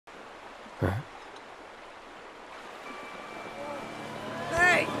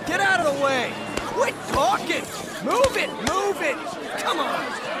Hey, get out of the way! Quit talking! Move it! Move it! Come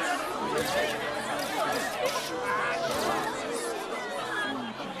on!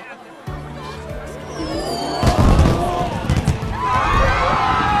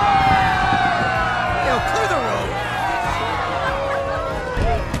 Yo, clear the road!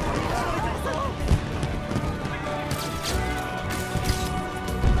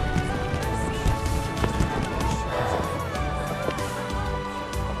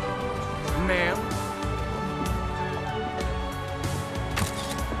 Ma'am?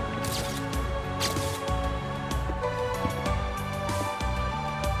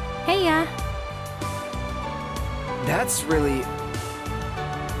 Heya. That's really...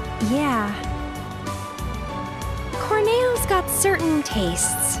 Yeah. Corneo's got certain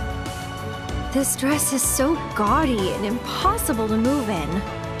tastes. This dress is so gaudy and impossible to move in.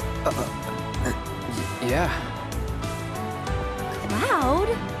 Yeah.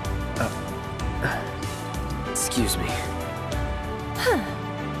 Cloud? Excuse me. Huh.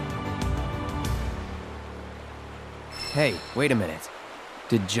 Hey, wait a minute.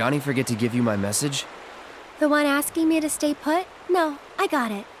 Did Johnny forget to give you my message? The one asking me to stay put? No, I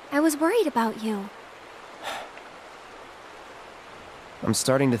got it. I was worried about you. I'm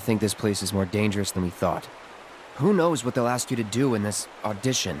starting to think this place is more dangerous than we thought. Who knows what they'll ask you to do in this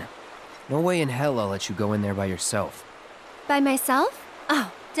audition? No way in hell I'll let you go in there by yourself. By myself?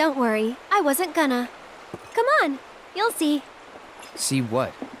 Oh, don't worry. I wasn't gonna. Come on, you'll see. See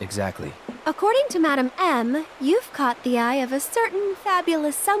what, exactly? According to Madam M, you've caught the eye of a certain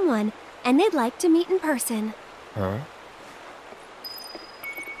fabulous someone, and they'd like to meet in person. Huh?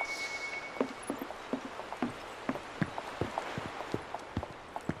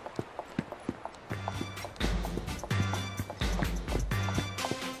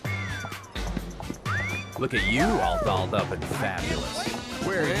 Look at you, all dolled up and fabulous.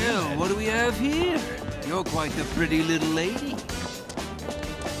 Where are you Well, headed? what do we have here? You're quite the pretty little lady.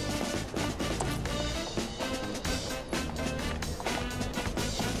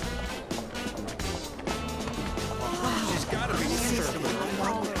 She's gotta be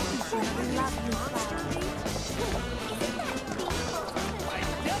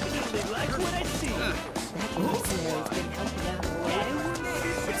definitely like what I see.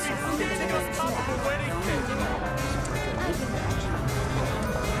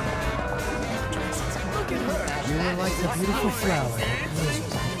 You're like a beautiful flower.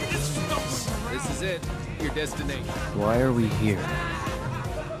 This is it, your destination. Why are we here?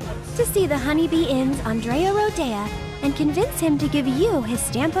 To see the Honeybee Inn's Andrea Rodea and convince him to give you his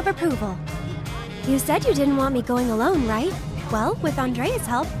stamp of approval. You said you didn't want me going alone, right? Well, with Andrea's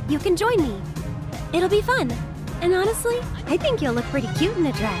help, you can join me. It'll be fun. And honestly, I think you'll look pretty cute in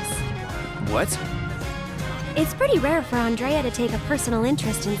a dress. What? It's pretty rare for Andrea to take a personal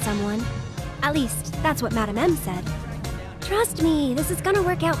interest in someone. At least, that's what Madam M said. Trust me, this is gonna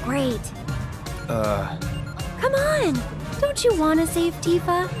work out great. Come on! Don't you want to save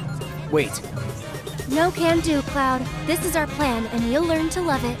Tifa? Wait. No can do, Cloud. This is our plan, and you'll learn to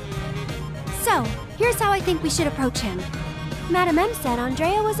love it. So, here's how I think we should approach him. Madam M said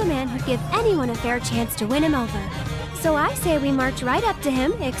Andrea was a man who'd give anyone a fair chance to win him over. So I say we march right up to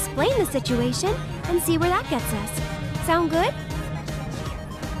him, explain the situation, and see where that gets us. Sound good?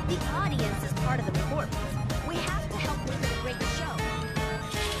 The audience is part of the performance. We have to help make it a great show.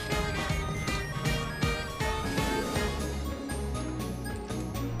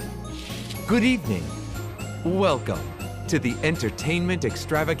 Good evening. Welcome to the entertainment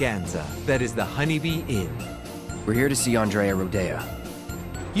extravaganza that is the Honeybee Inn. We're here to see Andrea Rodea.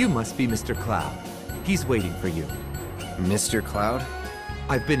 You must be Mr. Cloud. He's waiting for you. Mr. Cloud?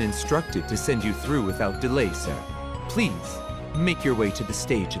 I've been instructed to send you through without delay, sir. Please, make your way to the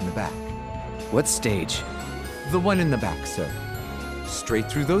stage in the back. What stage? The one in the back, sir.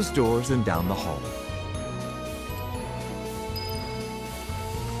 Straight through those doors and down the hall.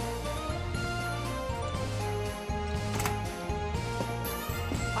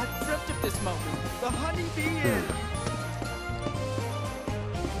 I've dreamt of this moment. The Honeybee Inn.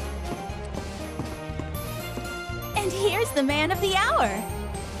 And here's the man of the hour.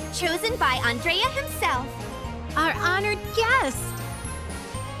 Chosen by Andrea himself. Our honored guest.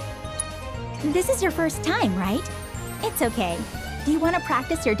 This is your first time, right? It's okay. Do you want to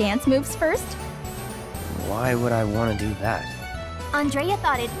practice your dance moves first? Why would I want to do that? Andrea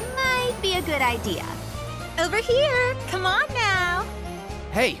thought it might be a good idea. Over here. Come on now.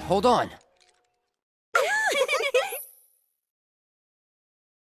 Hey, hold on.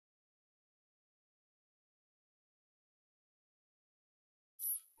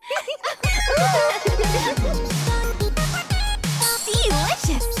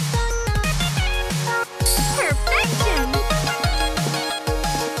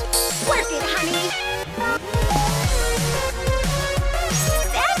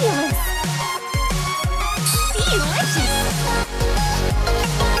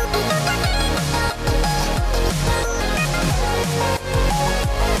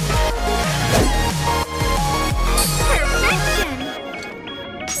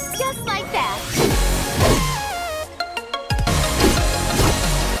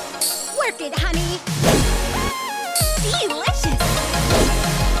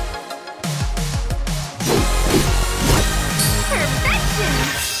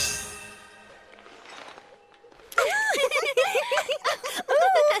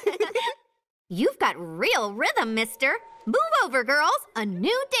 got real rhythm, mister. Move over, girls. A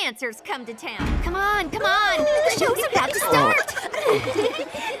new dancer's come to town. Come on, come on. The show's about to start.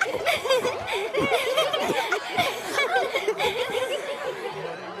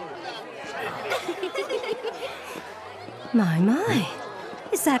 My.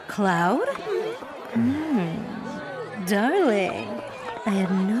 Is that Cloud? Darling, I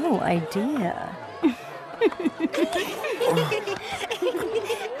had no idea.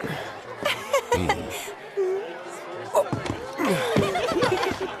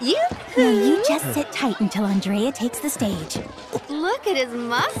 Now you just sit tight until Andrea takes the stage. Look at his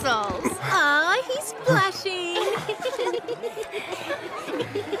muscles. Aw, he's blushing.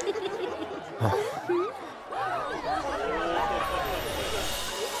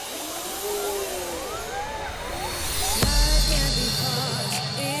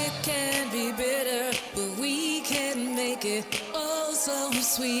 Oh, so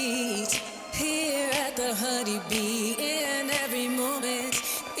sweet. Here at the honeybee, in every moment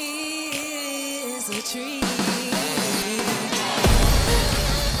is a treat.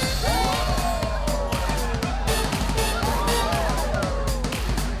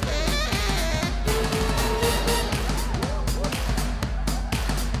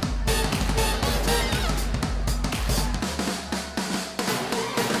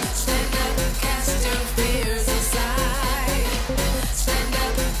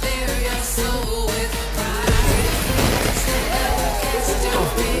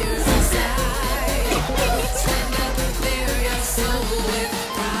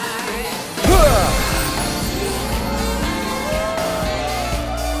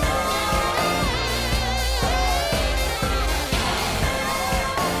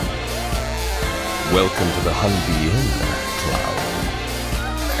 Welcome to the Honeybee Inn, Cloud.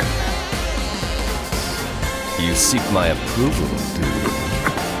 You seek my approval, do you?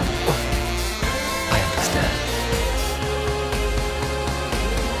 I understand.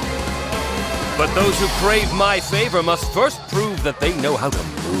 But those who crave my favor must first prove that they know how to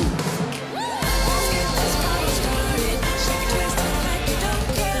move.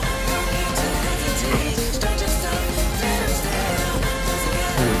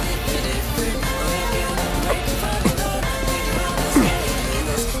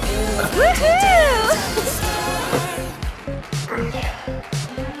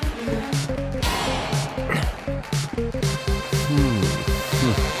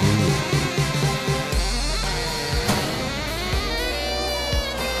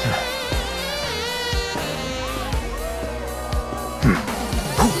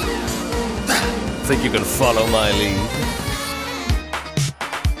 Think you can follow my lead?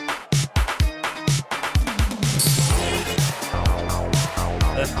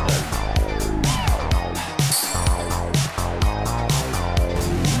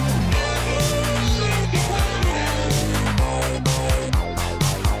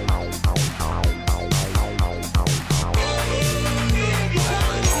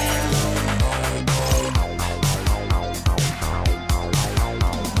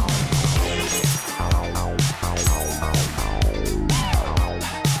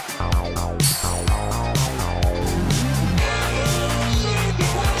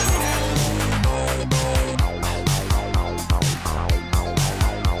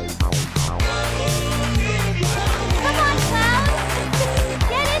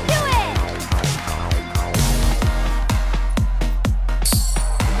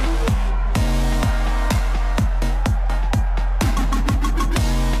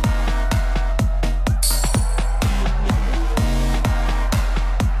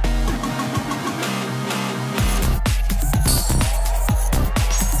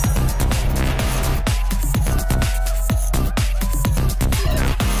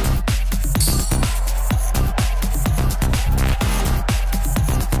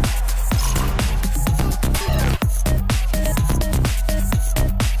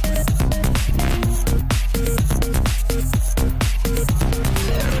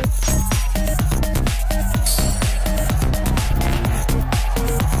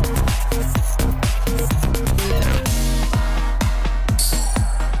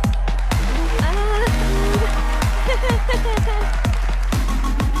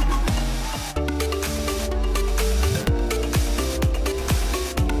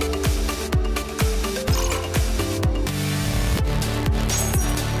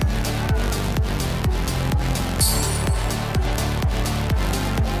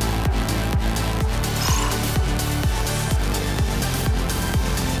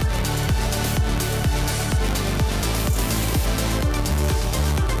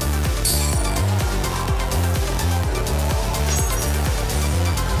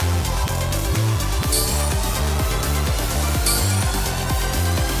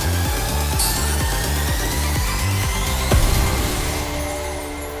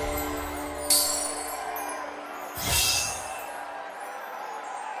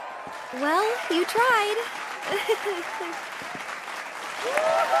 Well, you tried.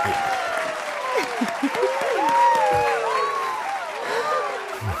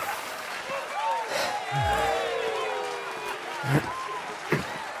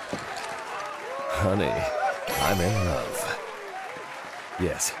 Honey, I'm in love.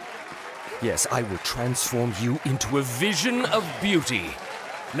 Yes. Yes, I will transform you into a vision of beauty.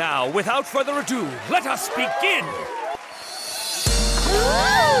 Now, without further ado, let us begin!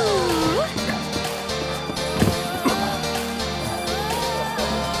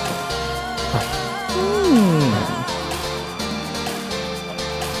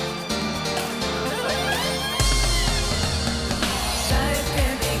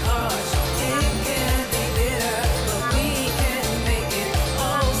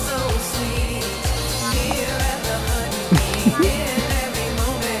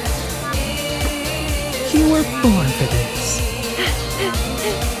 You were born for this.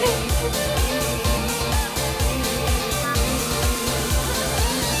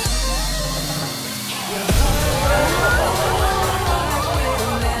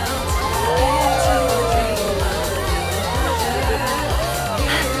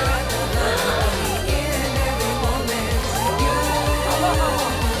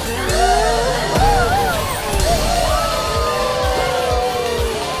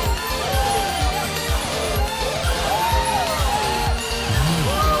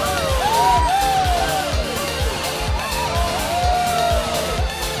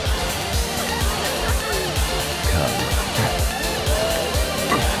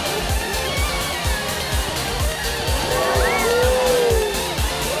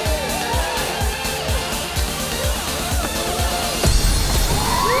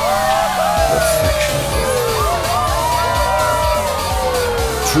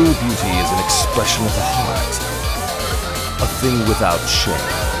 True beauty is an expression of the heart. A thing without shame,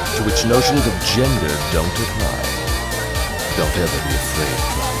 to which notions of gender don't apply. Don't ever be afraid,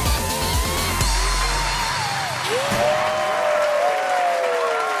 Cloud.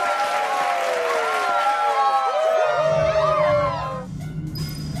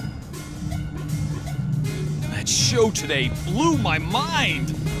 That show today blew my mind!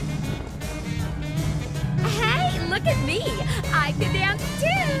 Hey, look at me! I can dance too!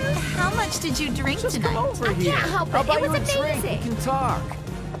 How much did you drink tonight? I can't help it. It was amazing. We can talk.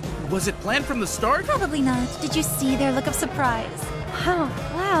 Was it planned from the start? Probably not. Did you see their look of surprise? Wow,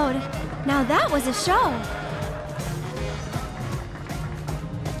 Cloud. Now that was a show.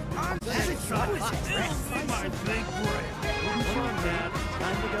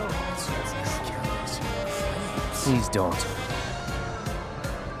 Please don't.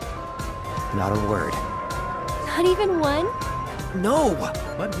 Not a word. Not even one? No!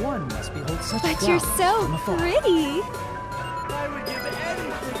 But one must behold such But you're flowers so from afar. pretty. I would give anything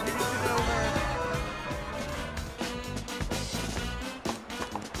to get to know her.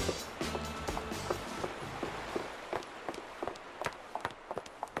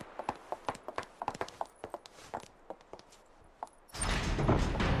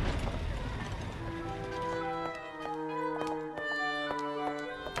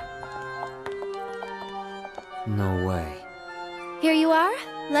 No way. Here you are.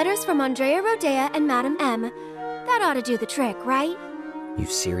 Letters from Andrea Rodea and Madame M. That ought to do the trick, right? You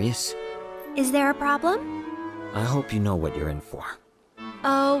serious? Is there a problem? I hope you know what you're in for.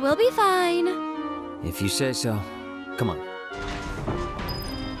 Oh, we'll be fine. If you say so. Come on.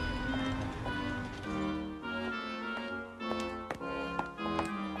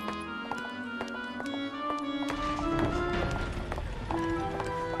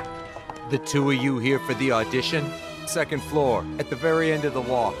 The two of you here for the audition? Second floor, at the very end of the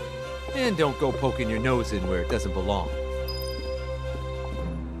walk. And don't go poking your nose in where it doesn't belong.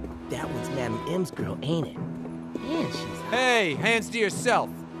 That one's Madam M's girl, ain't it? Man, she's hot. Hey, hands to yourself.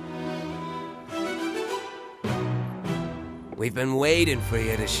 We've been waiting for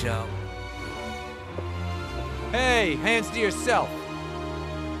you to show. Hey, hands to yourself.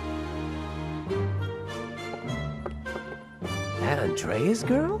 That Andrea's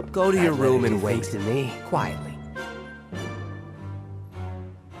girl? Go to your room and wait. Thanks to me, quietly.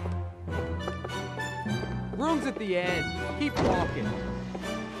 Room's at the end. Keep walking.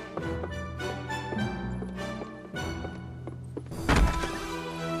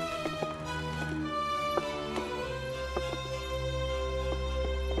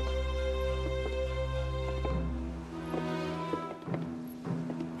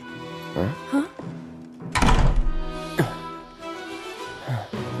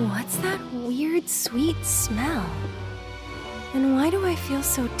 What's that weird, sweet smell? And why do I feel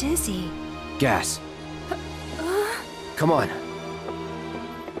so dizzy? Gas. Come on.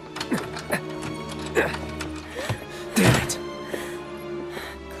 Damn it.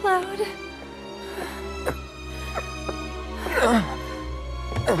 Cloud.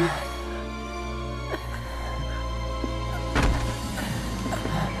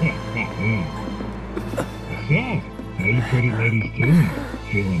 So, how you pretty ladies doing?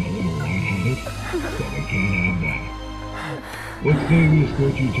 Feeling a little lightheaded? So we can't have that. Let's say we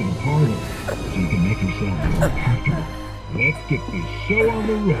escort you to the parlor, so you can make yourself more comfortable. Let's get this show on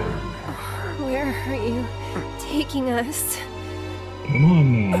the road. Where are you taking us? Come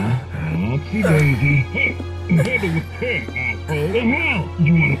on now. Oopsie daisy. Hey, head of the pit, asshole. The hell?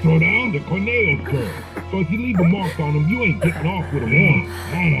 You want to throw down the Corneo's girl? So if you leave a mark on him, you ain't getting off with him. Yeah,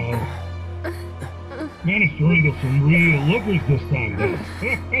 I know. Managed to wrangle some real lookers this time, though.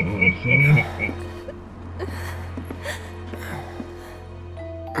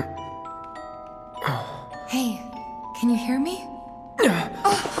 Hey, can you hear me?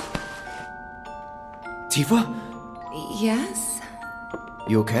 Tifa? Yes?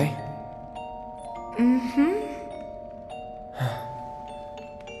 You okay? Mm-hmm.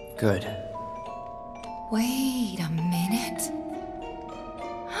 Good. Wait a minute.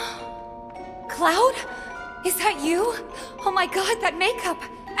 Cloud? Is that you? Oh my god, that makeup!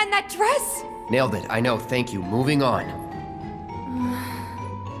 And that dress! Nailed it, I know, thank you. Moving on.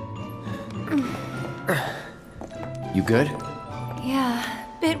 You good? Yeah,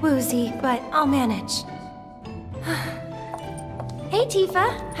 bit woozy, but I'll manage. Hey,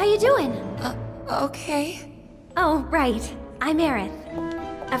 Tifa, how you doing? Okay. Oh, right. I'm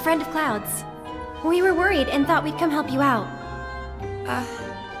Aerith, a friend of Cloud's. We were worried and thought we'd come help you out.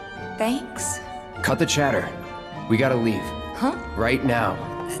 Thanks? Cut the chatter. We gotta leave. Huh? Right now.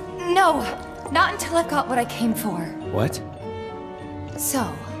 No! Not until I've got what I came for. What? So,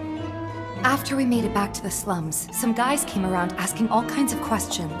 after we made it back to the slums, some guys came around asking all kinds of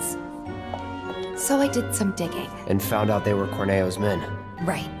questions. So I did some digging. And found out they were Corneo's men.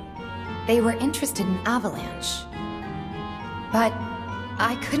 Right. They were interested in Avalanche. But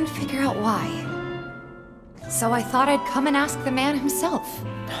I couldn't figure out why. So I thought I'd come and ask the man himself.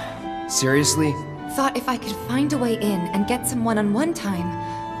 Seriously? Thought if I could find a way in and get some one-on-one time,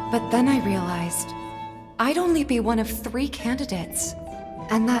 but then I realized I'd only be one of 3 candidates,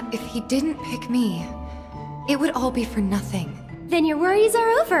 and that if he didn't pick me, it would all be for nothing. Then your worries are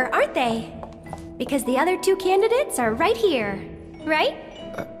over, aren't they? Because the other 2 candidates are right here, right?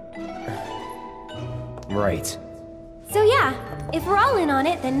 Right. So yeah, if we're all in on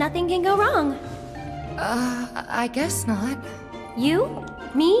it, then nothing can go wrong. I guess not. You?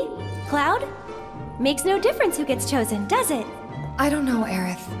 Me? Cloud? Makes no difference who gets chosen, does it? I don't know,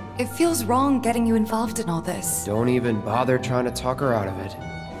 Aerith. It feels wrong getting you involved in all this. Don't even bother trying to talk her out of it.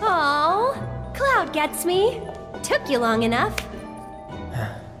 Aww, Cloud gets me. Took you long enough.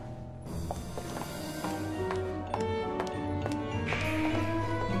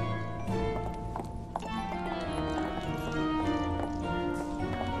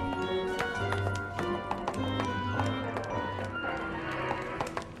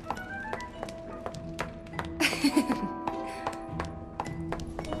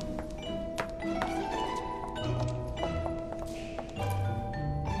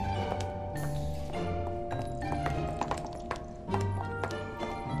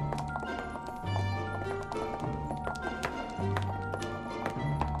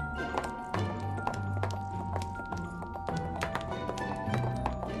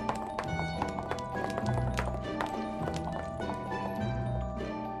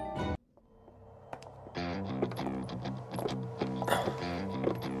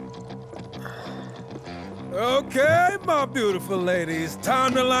 Okay, my beautiful ladies,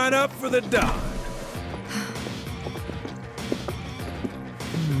 time to line up for the dawn.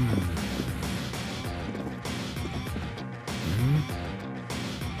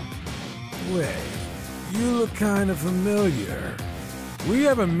 Wait, you look kind of familiar. We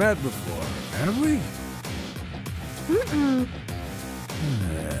haven't met before, have we? Mm-mm.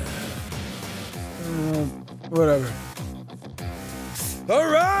 Whatever. All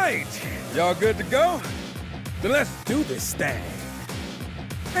right, y'all good to go? Then let's do this thing.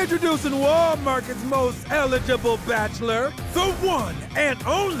 Introducing Wall Market's most eligible bachelor, the one and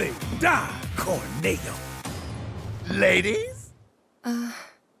only Don Corneo. Ladies?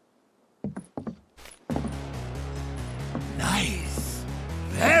 Nice.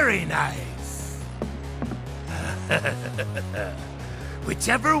 Very nice.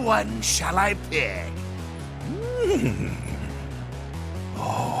 Whichever one shall I pick?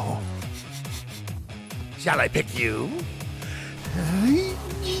 Oh. Shall I pick you?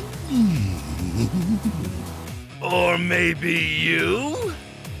 Or maybe you?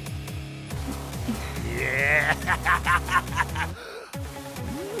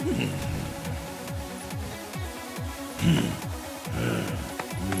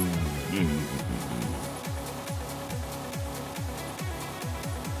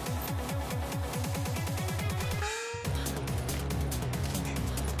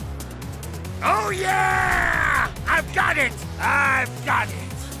 I've got it!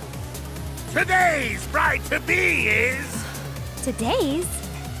 Today's bride-to-be is... Today's?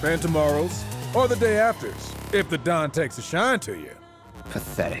 And tomorrow's, or the day after's, if the Don takes a shine to you.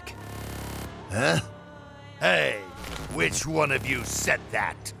 Pathetic. Huh? Hey, which one of you said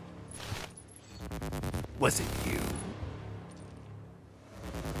that? Was it you?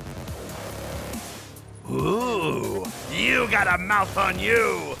 Ooh, you got a mouth on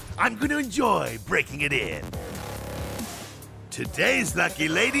you! I'm gonna enjoy breaking it in. Today's lucky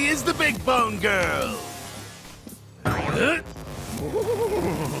lady is the Big Bone Girl. Huh?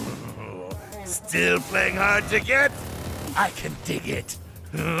 Still playing hard to get? I can dig it.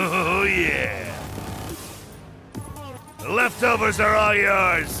 Oh, yeah. The leftovers are all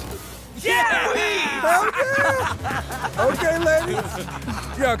yours. Yeah! Okay, ladies.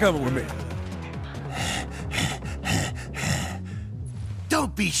 Y'all coming with me.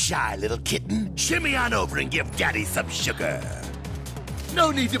 Don't be shy, little kitten. Shimmy on over and give Daddy some sugar.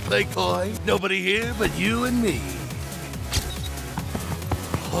 No need to play coy. Nobody here but you and me.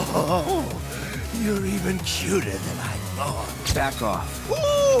 Oh, you're even cuter than I thought. Back off.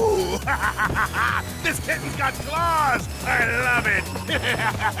 Ooh! This kitten's got claws! I love it!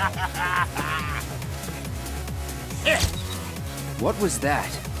 What was that?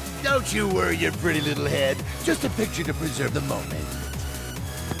 Don't you worry your pretty little head. Just a picture to preserve the moment.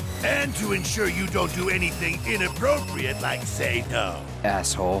 And to ensure you don't do anything inappropriate like say no.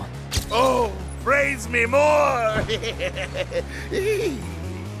 Asshole. Oh, praise me more!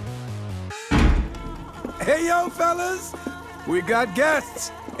 Hey, yo, fellas. We got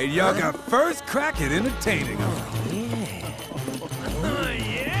guests, and y'all got first crack at entertaining them.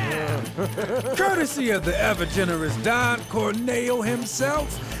 Courtesy of the ever-generous Don Corneo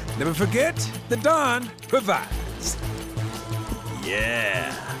himself. Never forget, the Don provides.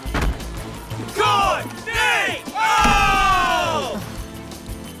 Yeah. Corneo!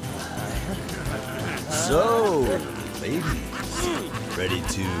 So, ladies, ready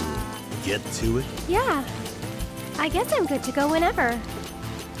to get to it? Yeah. I guess I'm good to go whenever.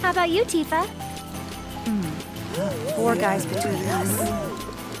 How about you, Tifa? 4 guys between us.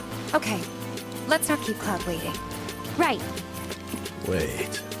 Okay, let's not keep Cloud waiting. Right.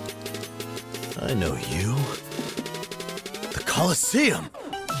 Wait. I know you. The Colosseum!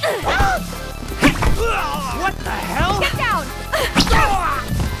 What the hell? Get down!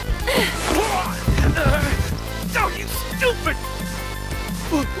 Oh, you stupid!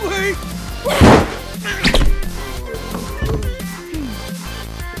 Wait!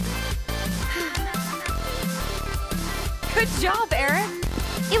 Good job, Eric.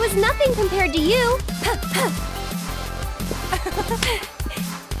 It was nothing compared to you.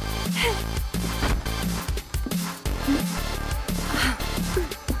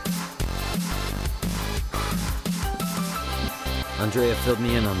 Andrea filled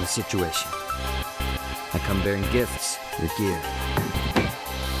me in on the situation. I come bearing gifts, your gear.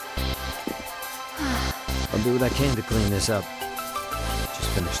 I'll do what I can to clean this up. Just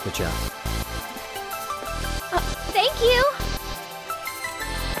finish the job. Thank you.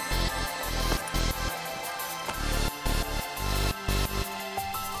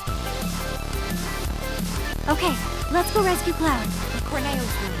 Okay, let's go rescue Cloud.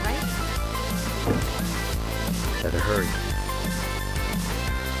 Corneo's room, right? Better hurry.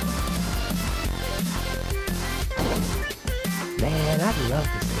 Man, I'd love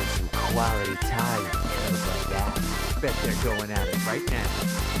to spend some quality time with girls like that. Bet they're going at it right now.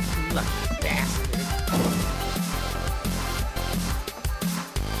 Lucky bastard.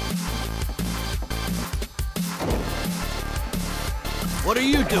 What are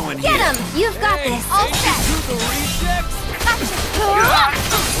you doing Get here? him! You've got this. All set. The rejects?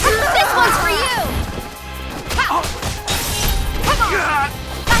 This one's for you. Come on.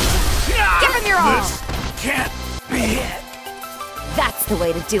 Give him your all. This can't be it. That's the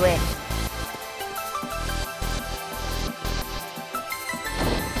way to do it.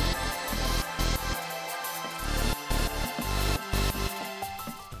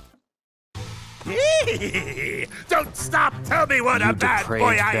 Don't stop! Tell me what a bad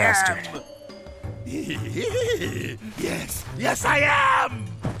boy I bastard. am! Yes, I am!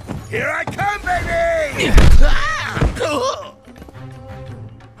 Here I come, baby!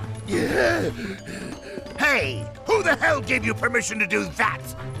 Hey, who the hell gave you permission to do that?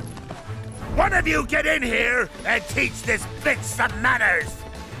 One of you get in here and teach this bitch some manners!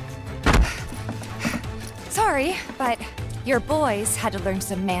 Sorry, but your boys had to learn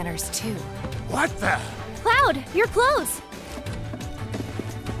some manners too. What the? Cloud, your clothes.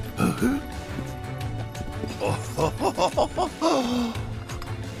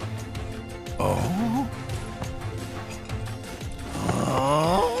 Oh?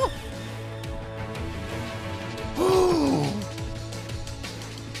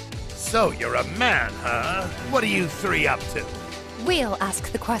 So you're a man, huh? What are you three up to? We'll ask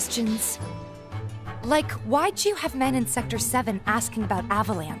the questions. Like, why'd you have men in Sector 7 asking about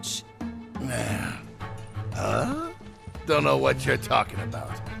Avalanche? Huh? Don't know what you're talking about.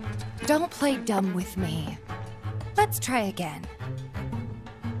 Don't play dumb with me. Let's try again.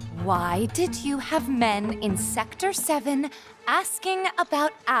 Why did you have men in Sector 7 asking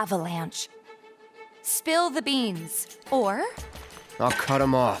about Avalanche? Spill the beans, or... I'll cut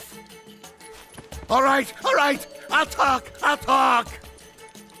him off. All right, I'll talk!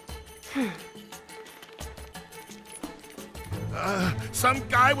 Some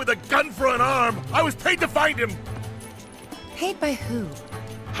guy with a gun for an arm. I was paid to find him. Paid by who?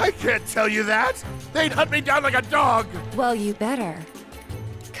 I can't tell you that. They'd hunt me down like a dog. Well, you better.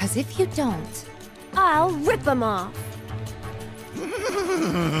 'Cause if you don't... I'll rip him off.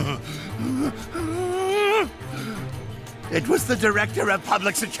 It was the Director of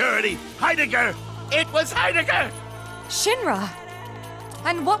Public Security, Heidegger! It was Heidegger! Shinra!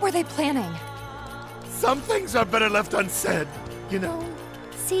 And what were they planning? Some things are better left unsaid, you know?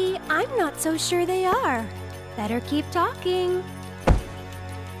 See, I'm not so sure they are. Better keep talking.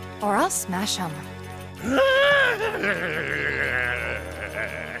 Or I'll smash them.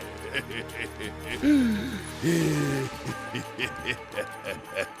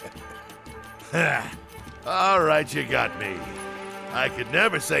 All right, you got me. I could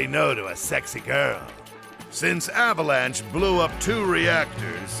never say no to a sexy girl. Since Avalanche blew up 2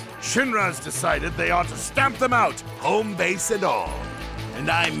 reactors, Shinra's decided they ought to stamp them out, home base and all. And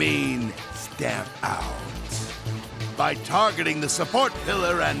I mean stamp out. By targeting the support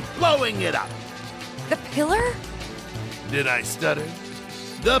pillar and blowing it up. The pillar? Did I stutter?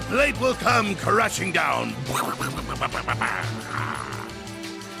 The plate will come crashing down.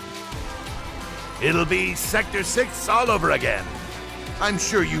 It'll be Sector 6 all over again. I'm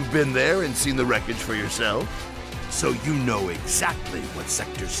sure you've been there and seen the wreckage for yourself. So you know exactly what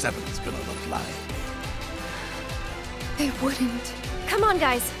Sector 7's gonna look like. They wouldn't. Come on,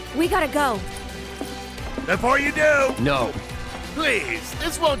 guys. We gotta go. Before you do... No. Please,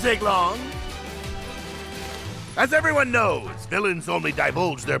 this won't take long. As everyone knows, villains only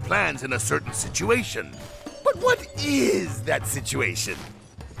divulge their plans in a certain situation. But what is that situation?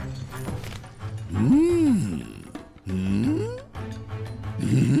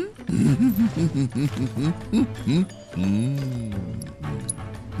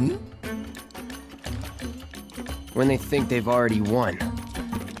 When they think they've already won,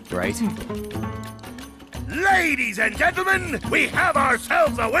 right? Ladies and gentlemen, we have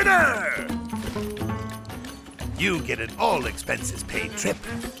ourselves a winner! You get an all-expenses-paid trip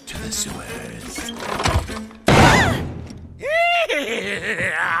to the sewers.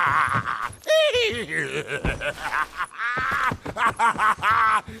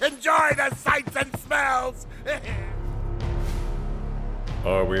 Enjoy the sights and smells!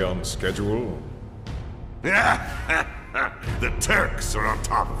 Are we on schedule? The Turks are on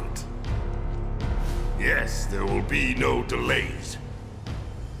top of it. Yes, there will be no delays.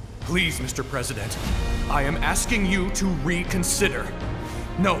 Please, Mr. President, I am asking you to reconsider.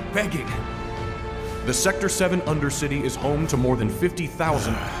 No, begging. The Sector 7 Undercity is home to more than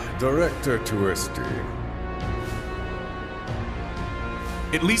 50,000... Director Twisty.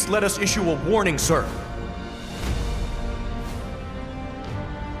 At least let us issue a warning, sir.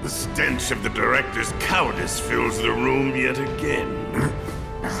 The stench of the Director's cowardice fills the room yet again.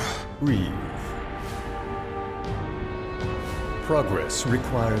 Breathe. Progress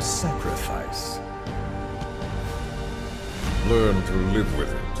requires sacrifice. Learn to live with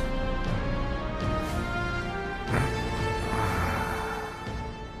it.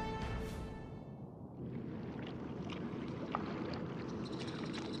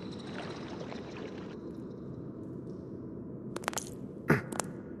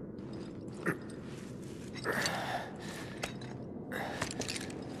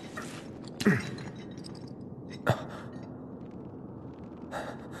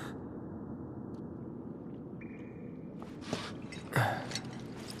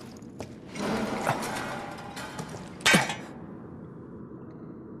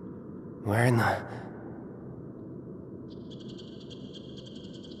 Where in the...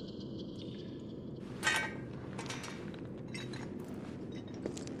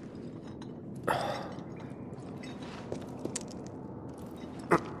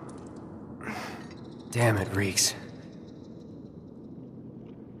 Damn, it reeks.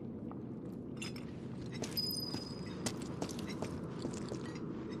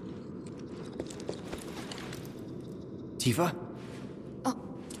 Tifa?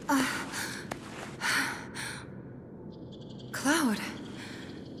 Cloud.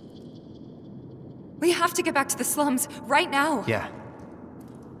 have to get back to the slums, right now. Yeah.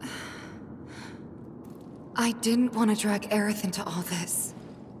 I didn't want to drag Aerith into all this.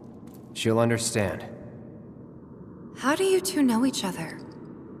 She'll understand. How do you two know each other?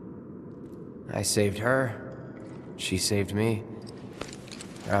 I saved her. She saved me.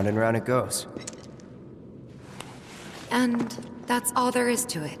 Round and round it goes. And that's all there is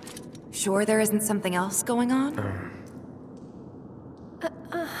to it. Sure there isn't something else going on?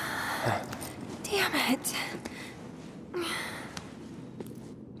 Damn it.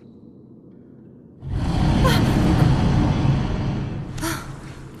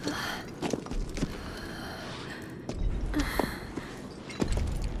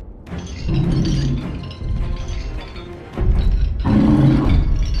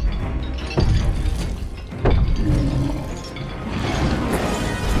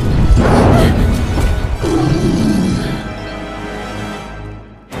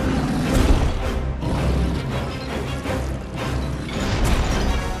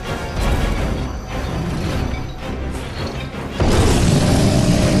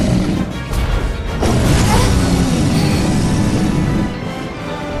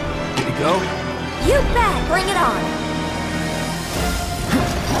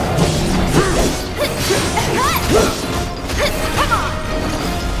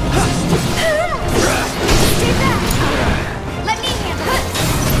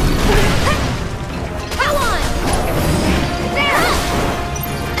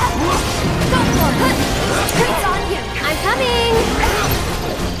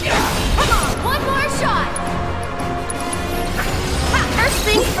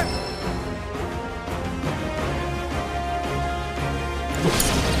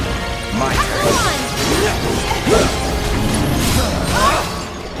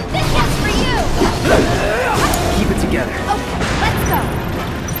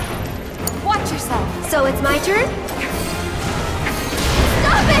 So it's my turn?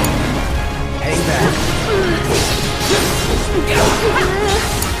 Stop it! Hang back.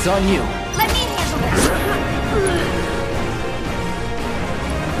 It's on you. Let me handle this.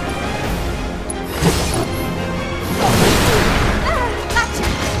 Gotcha.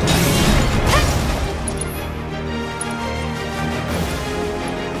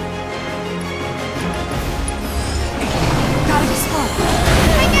 Gotta be slow.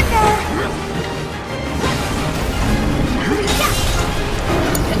 Hang in there.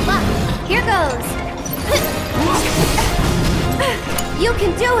 Good luck. Here goes. You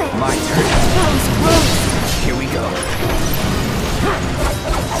can do it. My turn. That was close. Here we go.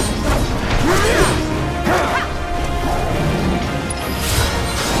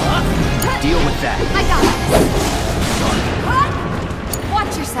 Deal with that. I got it.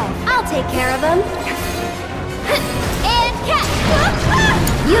 Watch yourself. I'll take care of him. And catch.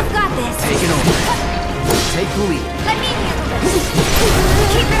 You've got this. Take it over. Take the lead. Let me handle this.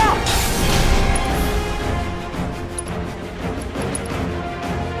 Keep it up.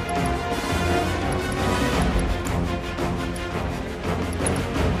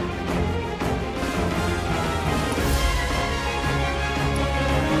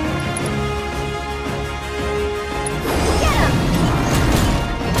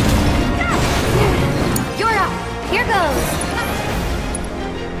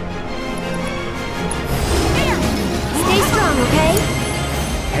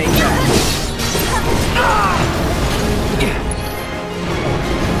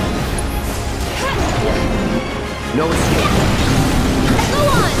 No escape. Go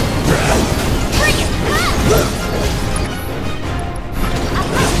on! Bring it! I've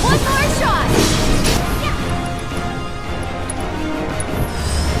got one more shot!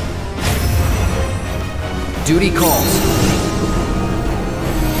 Duty calls.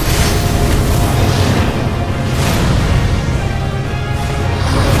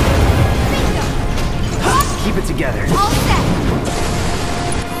 Keep it together. All set!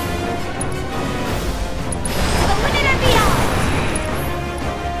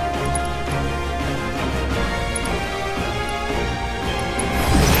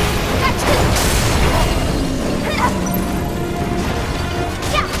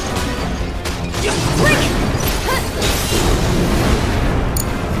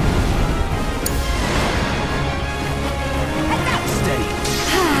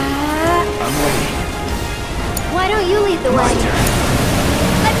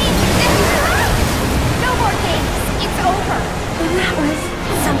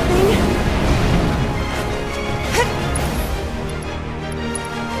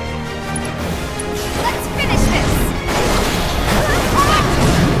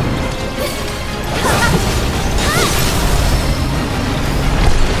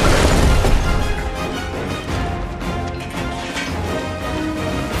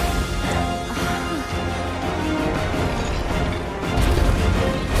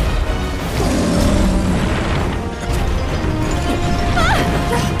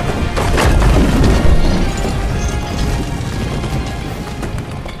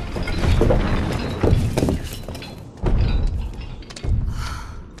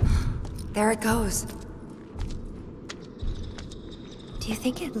 There it goes. Do you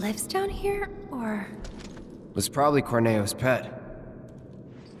think it lives down here, or...? It was probably Corneo's pet.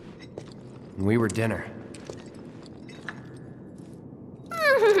 And we were dinner.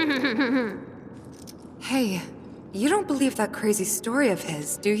 Hey, you don't believe that crazy story of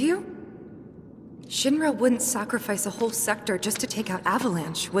his, do you? Shinra wouldn't sacrifice a whole sector just to take out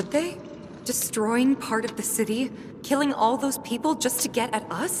Avalanche, would they? Destroying part of the city, killing all those people just to get at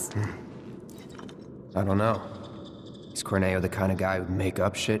us? I don't know. Is Corneo the kind of guy who'd make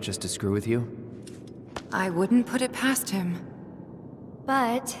up shit just to screw with you? I wouldn't put it past him.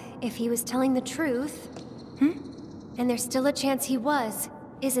 But if he was telling the truth... And there's still a chance he was,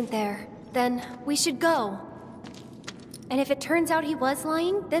 isn't there? Then we should go. And if it turns out he was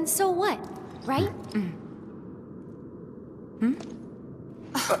lying, then so what? Right?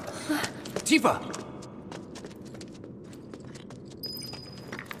 Tifa!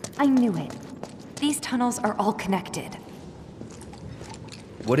 I knew it. These tunnels are all connected.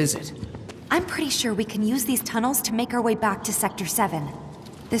 What is it? I'm pretty sure we can use these tunnels to make our way back to Sector 7.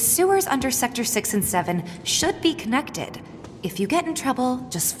 The sewers under Sector 6 and 7 should be connected. If you get in trouble,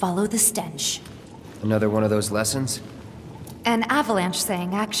 just follow the stench. Another one of those lessons? An avalanche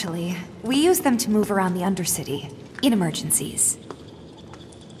thing, actually. We use them to move around the Undercity, in emergencies.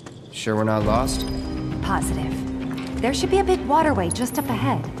 Sure we're not lost? Positive. There should be a big waterway just up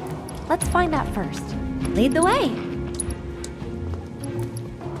ahead. Let's find that first. Lead the way!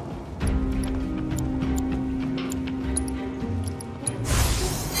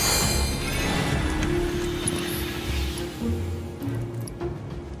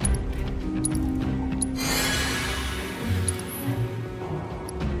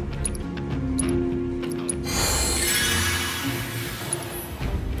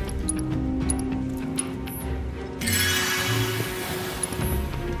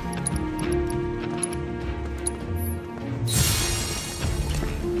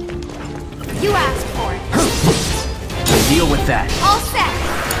 You asked for it. Deal with that. All set.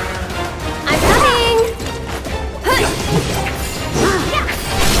 I'm coming!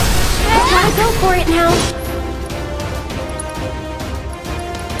 Gotta go for it now.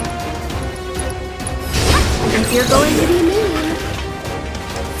 If you're going to be mean,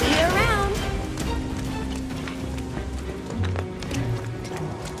 see you around.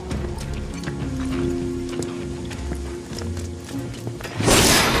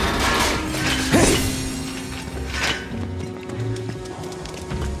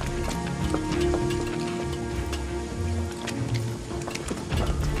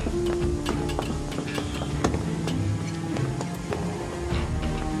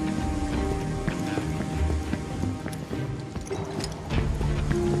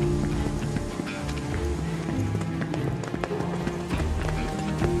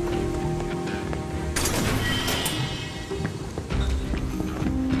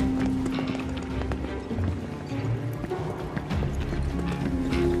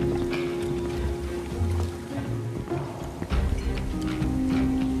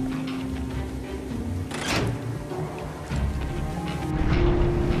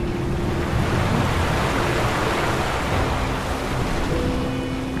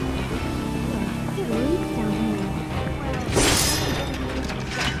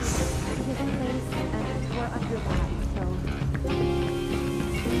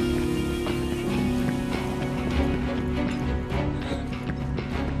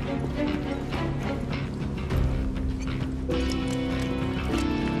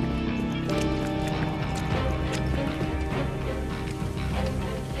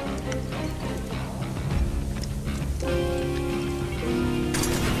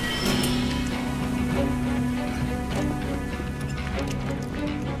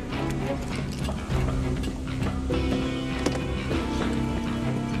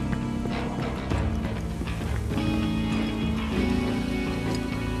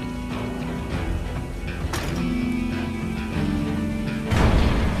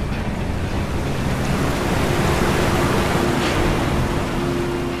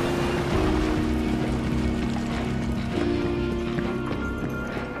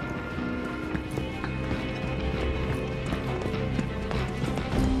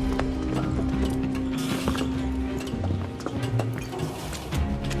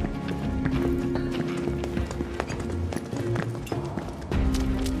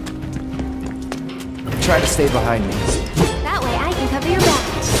 Try to stay behind me. That way I can cover your back.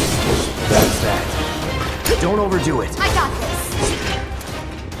 That's that. Don't overdo it. I got this.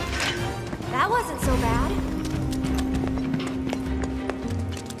 That wasn't so bad.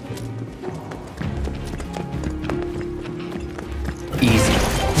 Easy.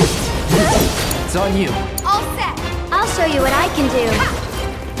 It's on you. All set. I'll show you what I can do.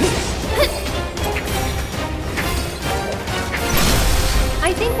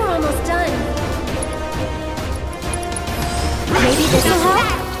 I think we're almost done. Maybe this will help?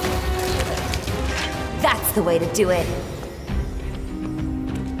 That's the way to do it.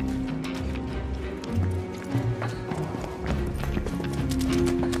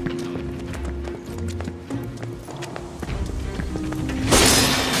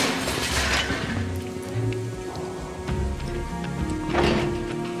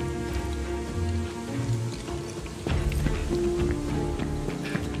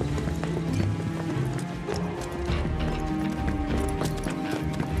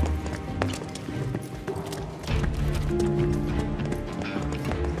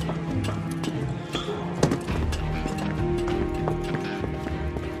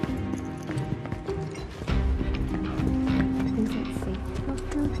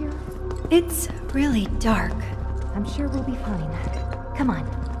 It's really dark. I'm sure we'll be fine. Come on.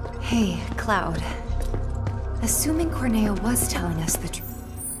 Hey, Cloud. Assuming Corneo was telling us the truth,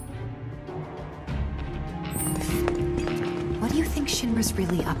 what do you think Shinra's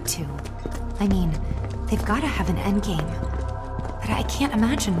really up to? I mean, they've gotta have an endgame. But I can't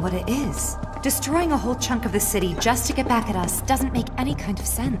imagine what it is. Destroying a whole chunk of the city just to get back at us doesn't make any kind of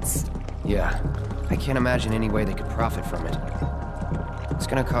sense. Yeah, I can't imagine any way they could profit from it. It's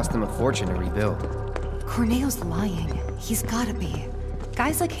gonna cost them a fortune to rebuild. Corneo's lying. He's gotta be.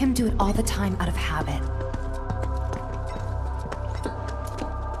 Guys like him do it all the time out of habit.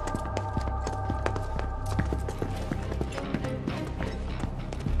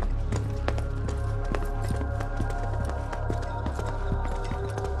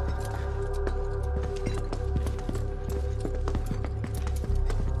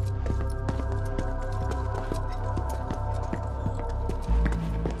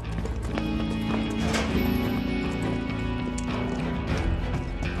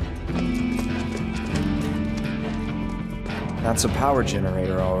 That's a power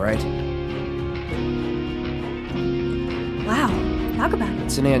generator, all right. Wow, talk about it.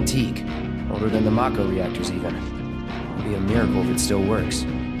 It's an antique. Older than the Mako reactors, even. It'd be a miracle if it still works.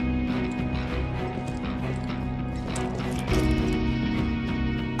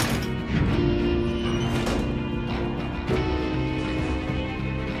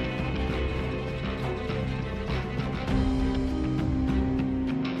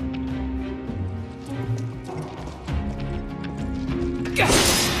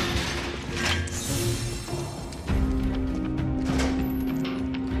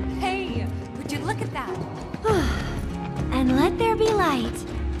 Hey, would you look at that? And let there be light.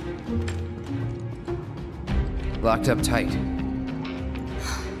 Locked up tight.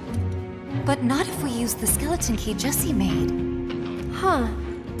 But not if we use the skeleton key Jesse made. Huh.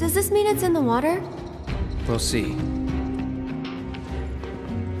 Does this mean it's in the water? We'll see.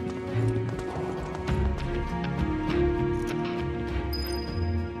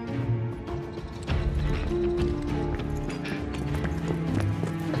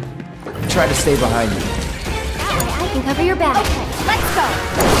 Try to stay behind me. That way I can cover your back. Okay, let's go.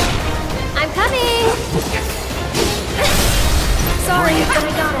 I'm coming! Sorry, but I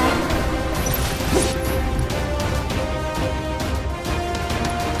gotta.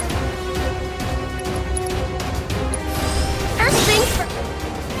 First things first.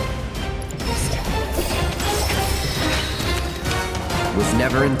 Was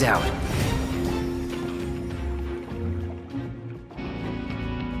never in doubt.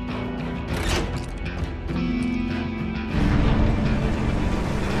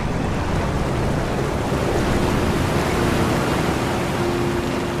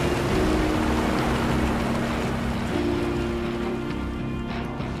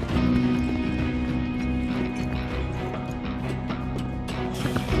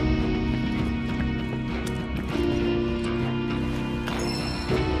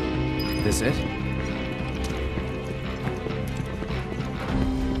 This it?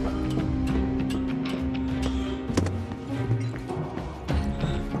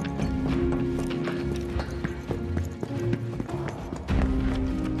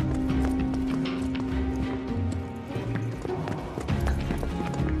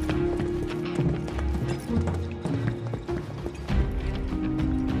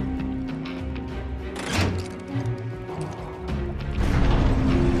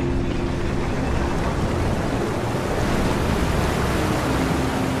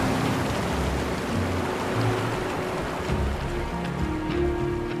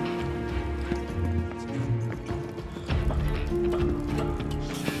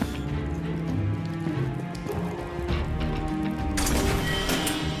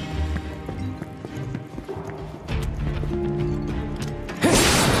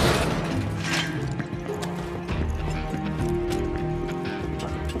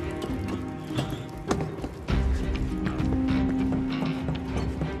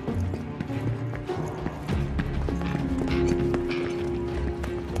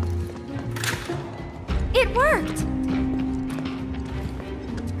 It worked!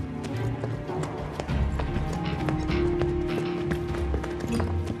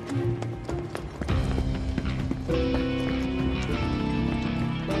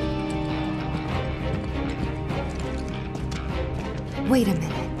 Wait a minute.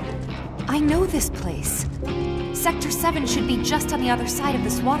 I know this place. Sector 7 should be just on the other side of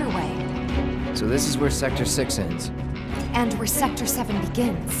this waterway. So this is where Sector 6 ends. And where Sector 7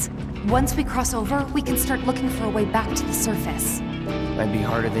 begins. Once we cross over, we can start looking for a way back to the surface. Might be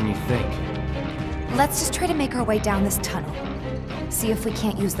harder than you think. Let's just try to make our way down this tunnel. See if we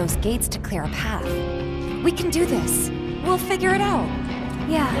can't use those gates to clear a path. We can do this. We'll figure it out.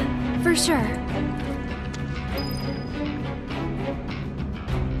 Yeah, for sure.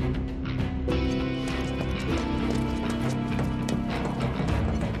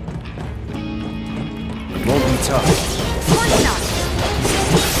 Won't be tough. Of course not.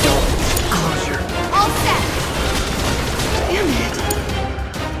 Closure. All set. Damn it.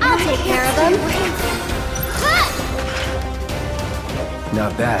 I'll take care of them.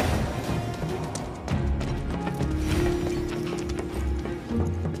 Not bad.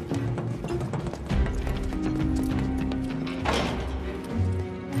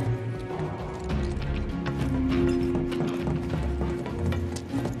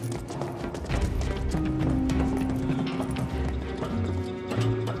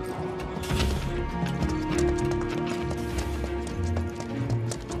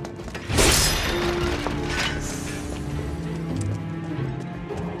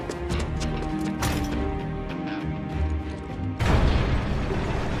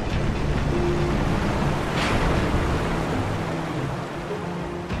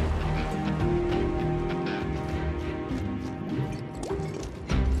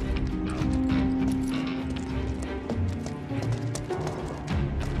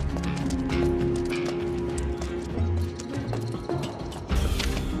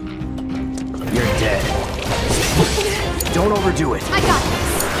 Don't overdo it. I got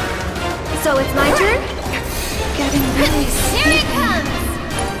this. So it's my turn? Getting really Here it comes!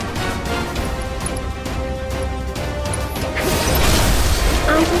 I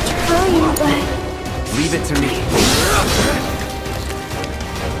will try, but... Leave it to me.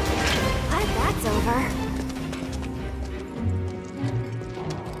 Glad that's over.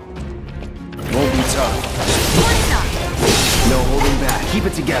 Won't be tough. No holding back. Keep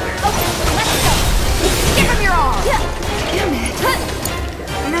it together. Okay, let's go. Give him your all. Damn it.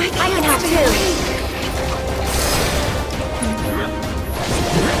 I can help too.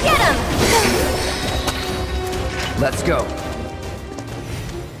 Get him! Let's go.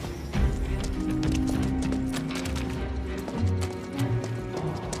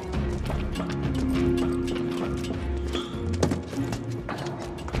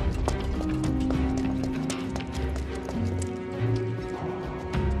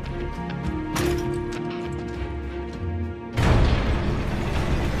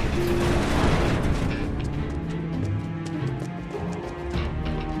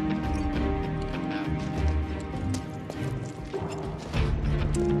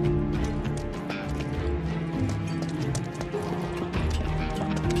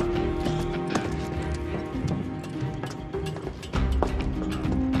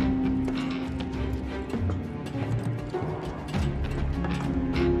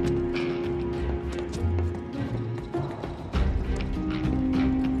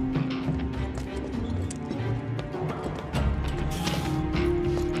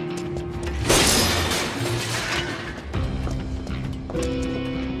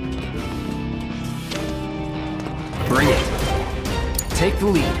 Bring it. Take the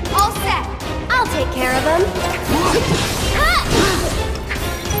lead. All set. I'll take care of them.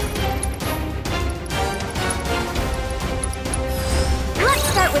 Let's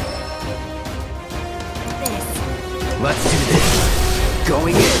start with this. Let's do this.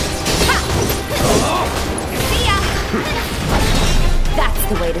 Going in. See ya. That's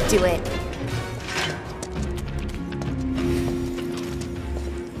the way to do it.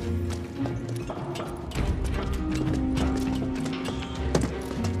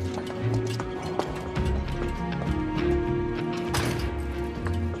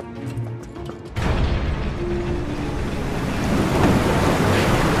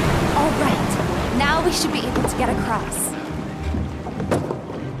 We should be able to get across.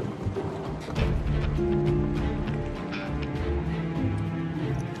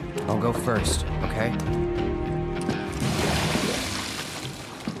 I'll go first, okay?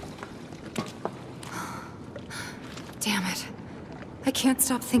 Damn it. I can't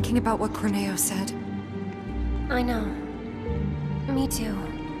stop thinking about what Corneo said. I know. Me too.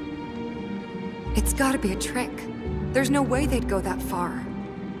 It's gotta be a trick. There's no way they'd go that far.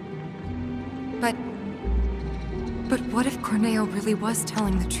 But what if Corneo really was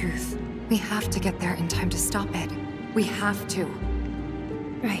telling the truth? We have to get there in time to stop it. We have to.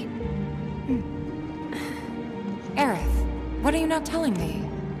 Right. Aerith, what are you not telling me?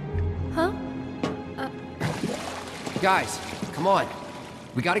 Huh? Guys, come on.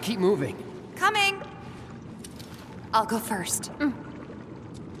 We gotta keep moving. Coming! I'll go first.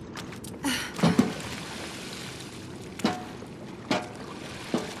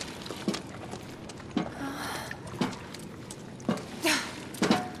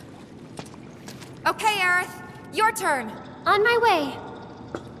 Okay, Aerith, your turn. On my way.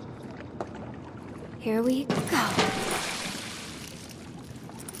 Here we go.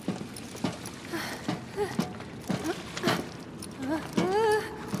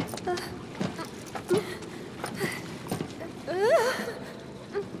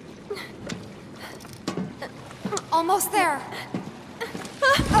 Almost there.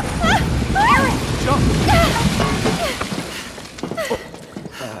 Aerith! Jump!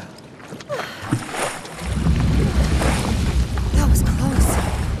 That was close.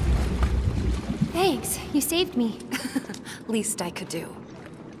 Thanks, you saved me. Least I could do.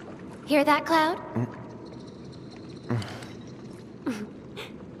 Hear that, Cloud?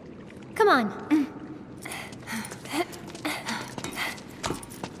 Come on.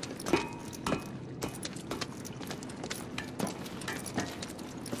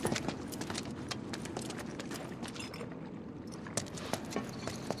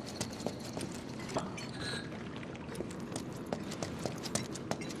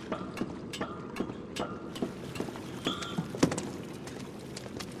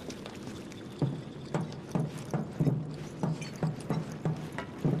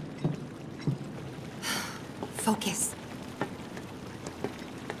 Focus.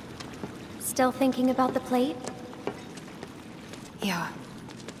 Still thinking about the plate? Yeah.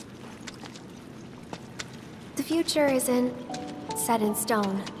 The future isn't set in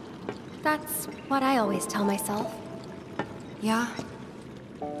stone. That's what I always tell myself. Yeah?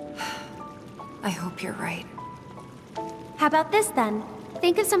 I hope you're right. How about this then?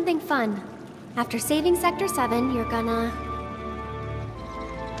 Think of something fun. After saving Sector 7, you're gonna...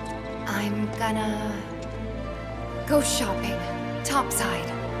 I'm gonna... go shopping. Topside.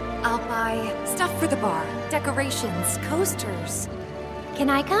 I'll buy stuff for the bar. Decorations, coasters. Can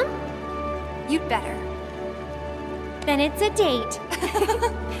I come? You'd better. Then it's a date.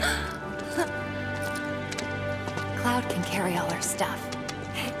 Cloud can carry all our stuff.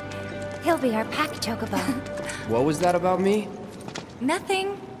 He'll be our pack chocobo. What was that about me?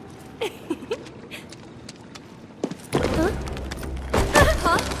 Nothing.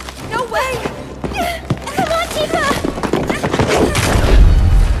 Huh? No way! Come on, Tifa!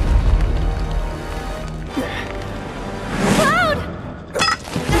 Cloud!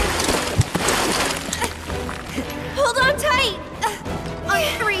 Hold on tight! On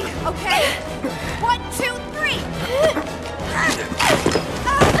three, okay? 1, 2, 3!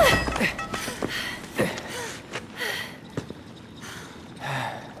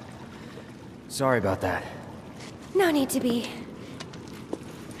 Sorry about that. No need to be.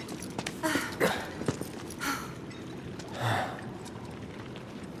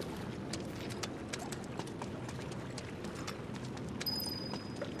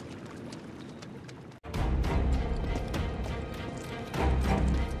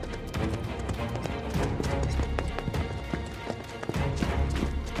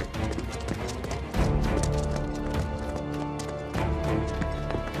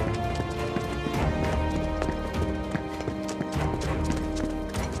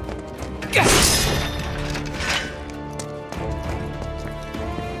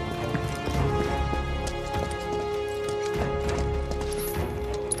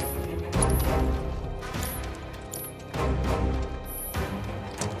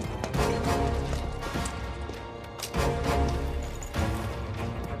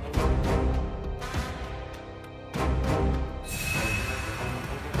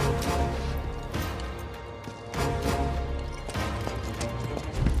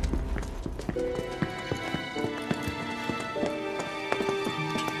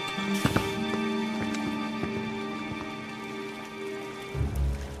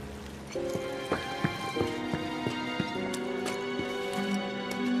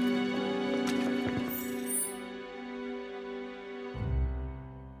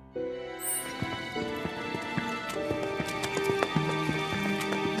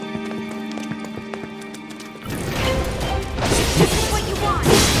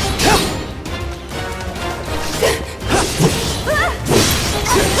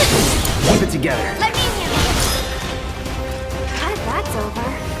 together. Let me handle it. That's over.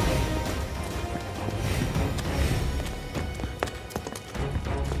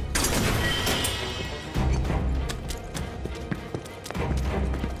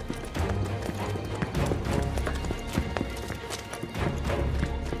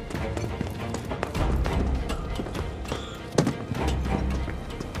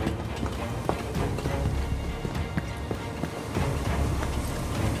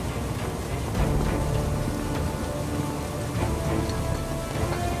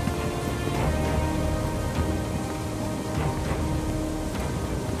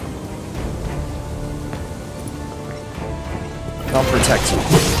 I'll protect you.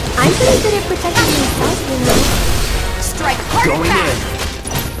 I'm pretty good at protecting myself, you know. Strike hard Going and in. fast.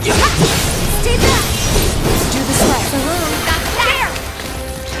 Stay back. Let's do this right. So long. That's there.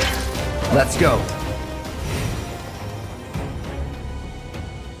 Let's go.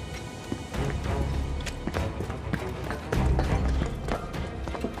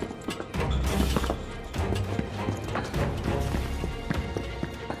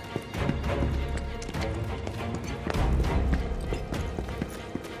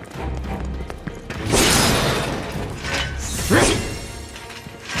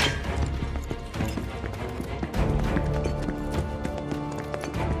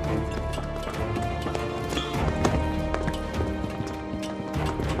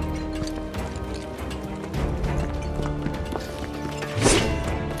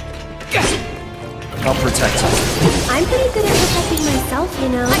 I'll protect you. I'm pretty good at protecting myself, you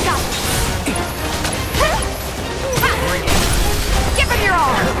know. I got it. Give him your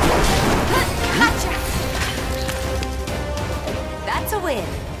all. Gotcha. That's a win.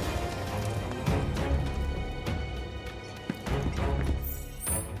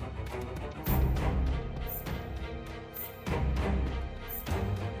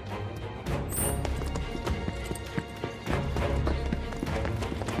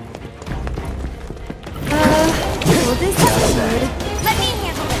 Well, this is good. Let me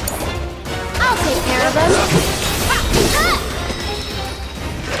handle this. I'll take care of them.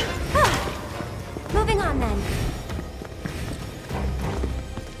 Moving on then.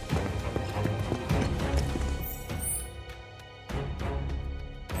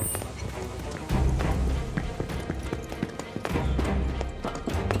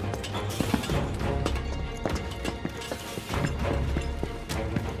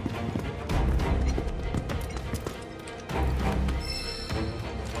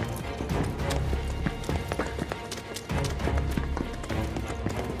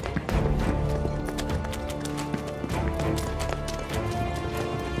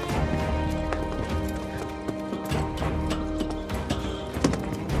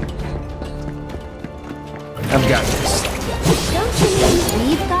 I've got this. Don't you mean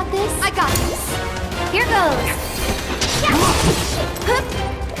we've got this? I got this. Here goes. Yeah. Hup.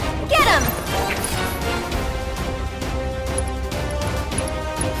 Get him.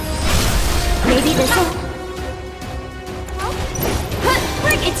 Maybe this'll...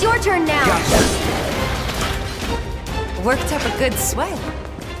 Rick, it's your turn now. Gotcha. Worked up a good sweat.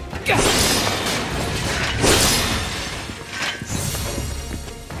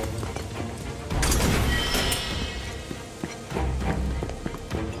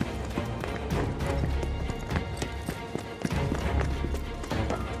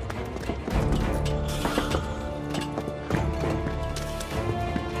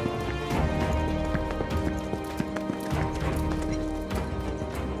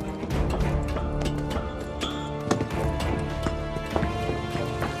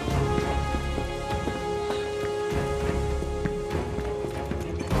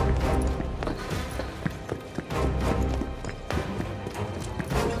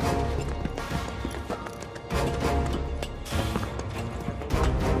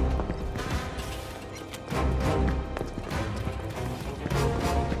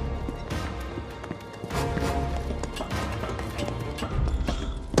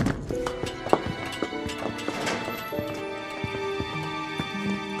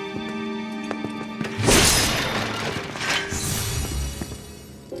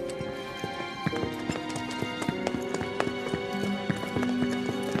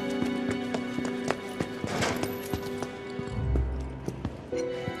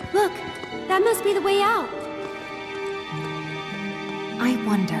 Look, that must be the way out. I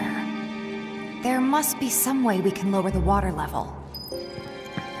wonder. There must be some way we can lower the water level.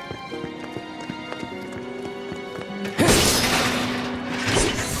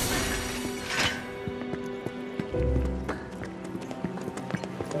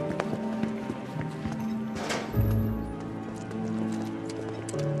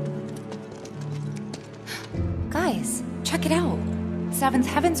 Guys, check it out. Seventh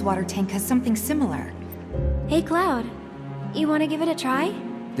Heaven's water tank has something similar. Hey, Cloud. You want to give it a try?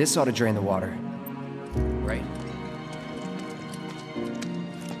 This ought to drain the water. Right?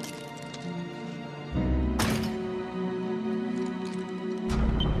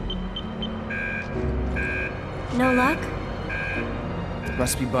 No luck?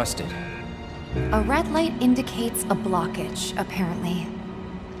 Must be busted. A red light indicates a blockage, apparently.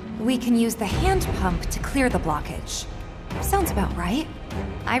 We can use the hand pump to clear the blockage. Sounds about right.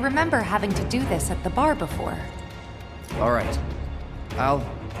 I remember having to do this at the bar before. All right.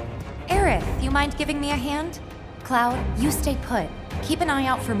 Aerith, you mind giving me a hand? Cloud, you stay put. Keep an eye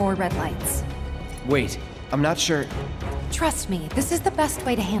out for more red lights. Wait, I'm not sure. Trust me, this is the best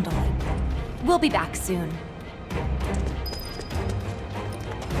way to handle it. We'll be back soon.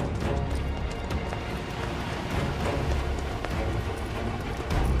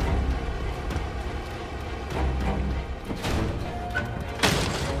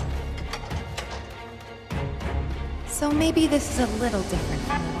 So maybe this is a little different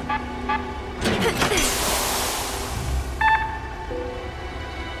from the one.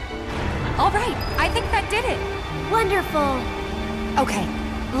 All right, I think that did it. Wonderful. Okay,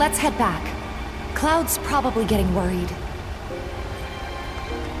 let's head back. Cloud's probably getting worried.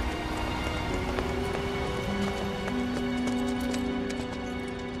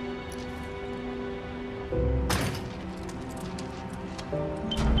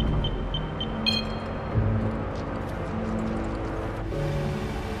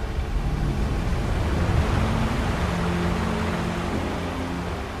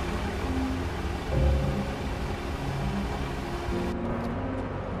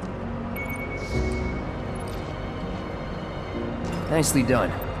 Nicely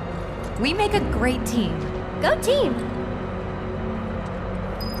done. We make a great team. Go team!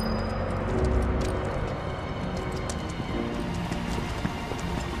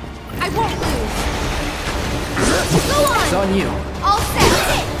 I won't lose. Go on! It's on you. All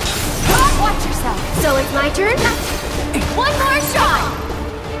set. Watch yourself. So it's my turn? One more shot!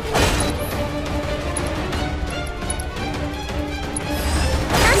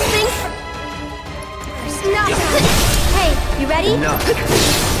 First things... Stop! Hey, you ready? No.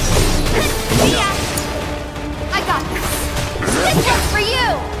 See ya! I got this. This one's for you!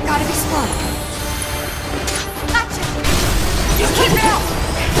 Gotta be smart. Gotcha! Just keep it out!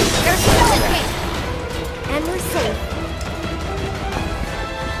 There's no escape! And we're safe.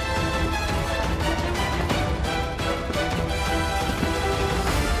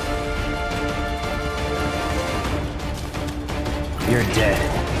 You're dead.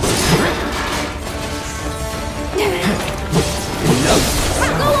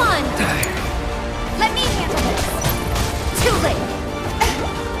 Go on! Let me handle this. Too late.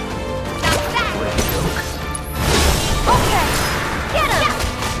 Now that. Okay. Get him.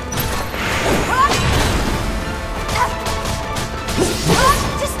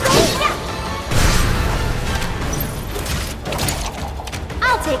 Just wait.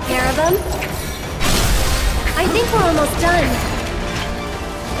 I'll take care of them. I think we're almost done.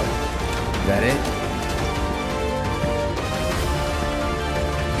 That it?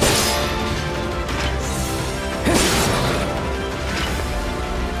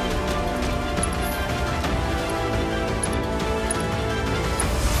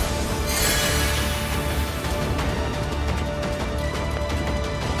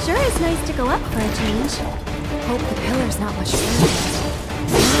 Sure is nice to go up for a change. Hope the pillar's not much further.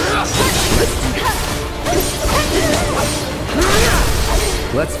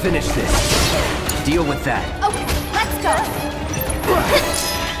 Let's finish this. Deal with that. Okay, let's go.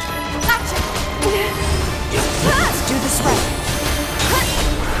 Gotcha. Let's do this right.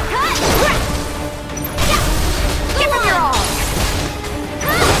 Give him your all.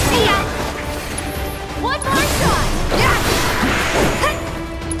 See ya. One more shot.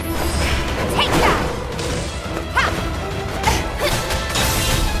 Take that.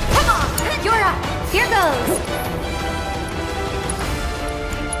 Come on, you're up. Here goes.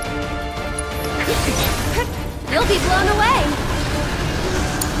 You'll be blown away.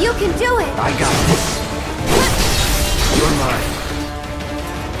 You can do it. I got this. You're mine.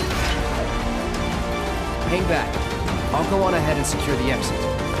 Hang back. I'll go on ahead and secure the exit.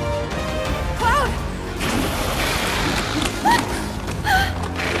 Cloud!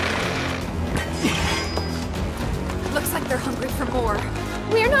 Looks like they're hungry for more.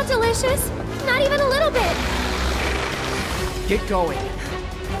 We're not delicious. Not even a little bit. Get going.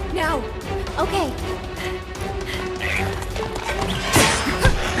 Now. Okay.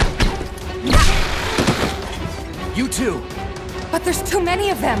 You too. But there's too many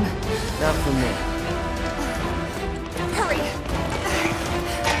of them. Not for me.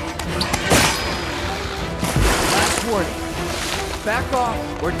 Back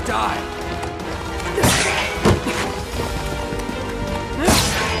off or die.